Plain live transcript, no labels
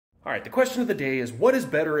All right, the question of the day is, what is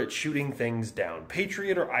better at shooting things down,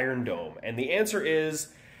 Patriot or Iron Dome? And the answer is,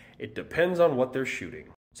 it depends on what they're shooting.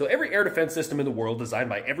 So every air defense system in the world designed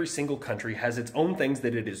by every single country has its own things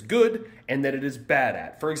that it is good and that it is bad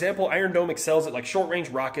at. For example, Iron Dome excels at like short-range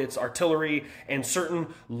rockets, artillery, and certain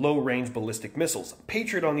low-range ballistic missiles.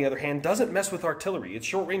 Patriot, on the other hand, doesn't mess with artillery. It's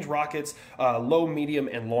short-range rockets, low, medium,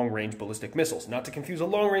 and long-range ballistic missiles. Not to confuse a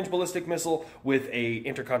long-range ballistic missile with a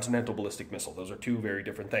intercontinental ballistic missile. Those are two very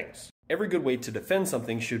different things. Every good way to defend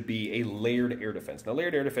something should be a layered air defense. Now,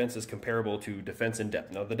 layered air defense is comparable to defense in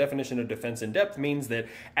depth. Now, the definition of defense in depth means that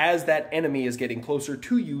as that enemy is getting closer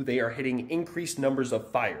to you, they are hitting increased numbers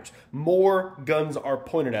of fires. More guns are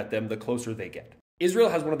pointed at them the closer they get. Israel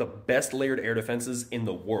has one of the best layered air defenses in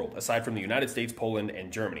the world, aside from the United States, Poland,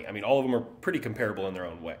 and Germany. I mean, all of them are pretty comparable in their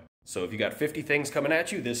own way. So if you got 50 things coming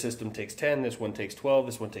at you, this system takes 10, this one takes 12,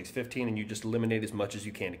 this one takes 15, and you just eliminate as much as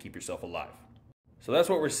you can to keep yourself alive. So that's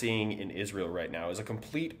what we're seeing in Israel right now, is a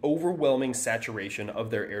complete overwhelming saturation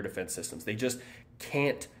of their air defense systems. They just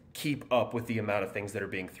can't keep up with the amount of things that are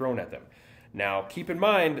being thrown at them. Now, keep in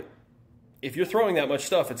mind, if you're throwing that much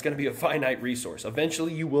stuff, it's going to be a finite resource.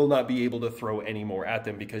 Eventually, you will not be able to throw any more at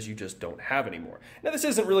them because you just don't have any more. Now, this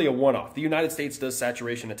isn't really a one-off. The United States does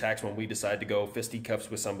saturation attacks when we decide to go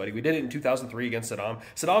fisticuffs with somebody. We did it in 2003 against Saddam.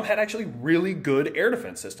 Saddam had actually really good air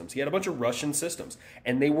defense systems. He had a bunch of Russian systems,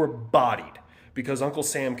 and they were bodied, because Uncle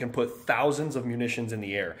Sam can put thousands of munitions in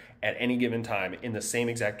the air at any given time in the same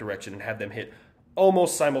exact direction and have them hit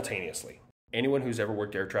almost simultaneously. Anyone who's ever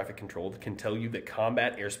worked air traffic control can tell you that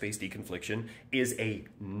combat airspace deconfliction is a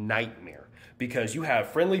nightmare, because you have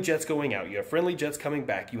friendly jets going out, you have friendly jets coming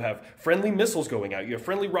back, you have friendly missiles going out, you have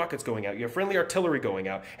friendly rockets going out, you have friendly artillery going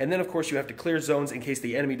out, and then of course you have to clear zones in case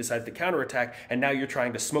the enemy decides to counterattack, and now you're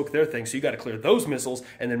trying to smoke their thing, so you got to clear those missiles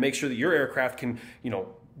and then make sure that your aircraft can,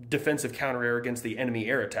 defensive counter air against the enemy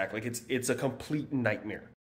air attack. Like, it's a complete nightmare.